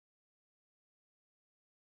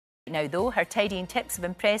now, though, her tidying tips have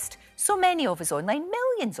impressed so many of us online,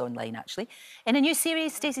 millions online, actually. In a new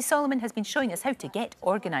series, Stacey Solomon has been showing us how to get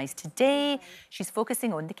organised. Today, she's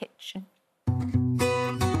focusing on the kitchen.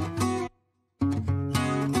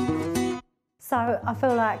 So I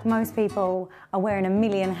feel like most people are wearing a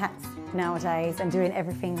million hats nowadays and doing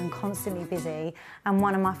everything and constantly busy. And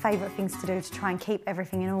one of my favourite things to do to try and keep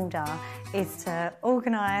everything in order is to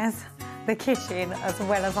organise the kitchen as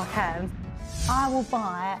well as I can. I will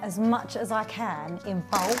buy as much as I can in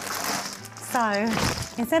bulk. So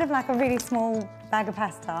instead of like a really small bag of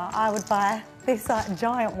pasta, I would buy this like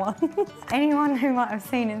giant one. Anyone who might have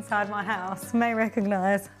seen inside my house may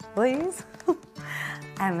recognise these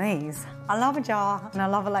and these. I love a jar and I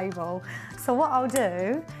love a label. So what I'll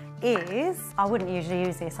do is, I wouldn't usually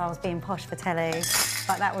use this, I was being posh for telly,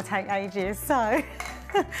 but that will take ages. So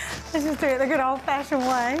let's just do it the good old-fashioned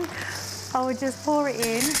way. I would just pour it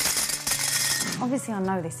in. Obviously I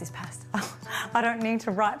know this is pasta. I don't need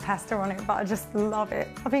to write pasta on it, but I just love it.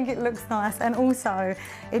 I think it looks nice, and also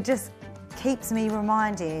it just keeps me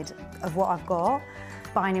reminded of what I've got.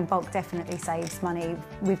 Buying in bulk definitely saves money.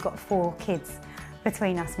 We've got 4 kids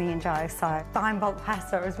between us, me and Joe, so buying bulk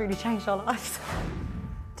pasta has really changed our lives.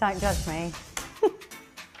 Don't judge me.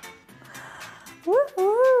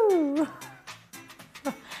 Woohoo!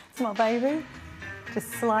 It's my baby.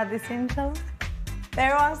 Just slide this in, shall I?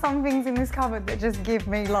 There are some things in this cupboard that just give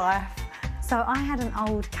me life. So I had an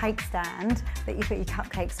old cake stand that you put your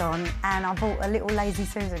cupcakes on, and I bought a little Lazy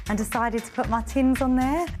Susan and decided to put my tins on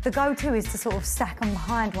there. The go-to is to sort of stack them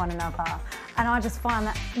behind one another, and I just find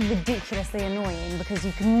that ridiculously annoying because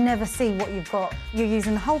you can never see what you've got. You're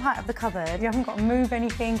using the whole height of the cupboard, you haven't got to move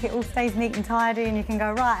anything, it all stays neat and tidy, and you can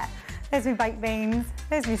go, right, there's my baked beans,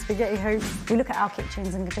 there's my spaghetti hoops. We look at our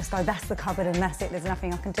kitchens and just go, that's the cupboard and that's it, there's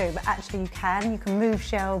nothing I can do. But actually you can move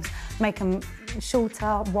shelves, make them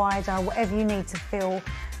shorter, wider, whatever you need to fill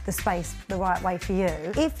the space the right way for you.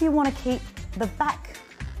 If you want to keep the back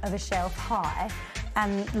of a shelf high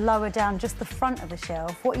and lower down just the front of the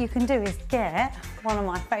shelf, what you can do is get one of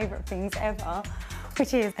my favourite things ever,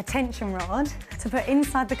 which is a tension rod to put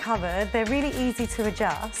inside the cupboard. They're really easy to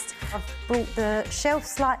adjust. I've brought the shelf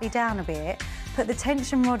slightly down a bit, put the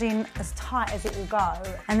tension rod in as tight as it will go,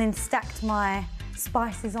 and then stacked my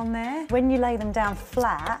spices on there. When you lay them down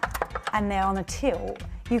flat and they're on a tilt,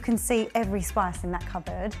 you can see every spice in that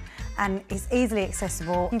cupboard, and it's easily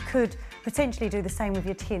accessible. You could potentially do the same with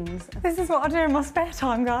your tins. This is what I do in my spare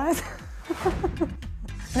time, guys.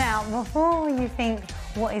 Now, before you think,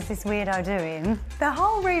 what is this weirdo doing? The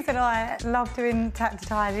whole reason I love doing tap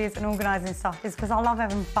tidies and organising stuff is because I love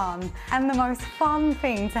having fun. And the most fun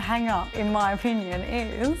thing to hang up, in my opinion,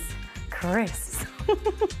 is crisps.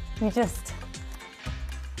 You just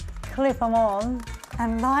clip them on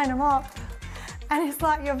and line them up. And it's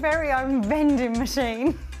like your very own vending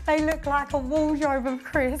machine. They look like a wardrobe of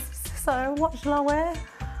crisps. So what shall I wear?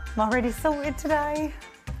 Am I already sorted today?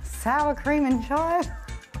 Sour cream and chive.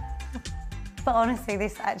 But honestly,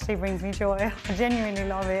 this actually brings me joy. I genuinely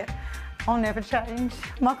love it. I'll never change.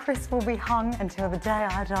 My crisps will be hung until the day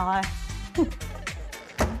I die.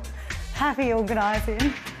 Happy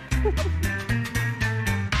organising.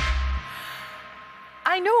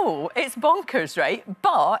 I know, it's bonkers, right?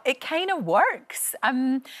 But it kind of works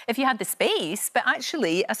if you had the space. But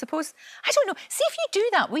actually, I suppose, I don't know. See if you do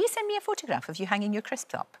that. Will you send me a photograph of you hanging your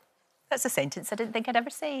crisps up? That's a sentence I didn't think I'd ever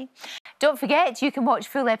say. Don't forget, you can watch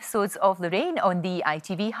full episodes of Lorraine on the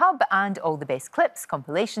ITV Hub and all the best clips,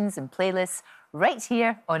 compilations and playlists right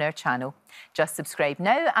here on our channel. Just subscribe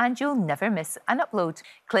now and you'll never miss an upload.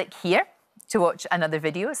 Click here to watch another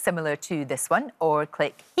video similar to this one, or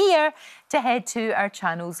click here to head to our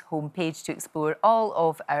channel's homepage to explore all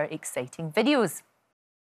of our exciting videos.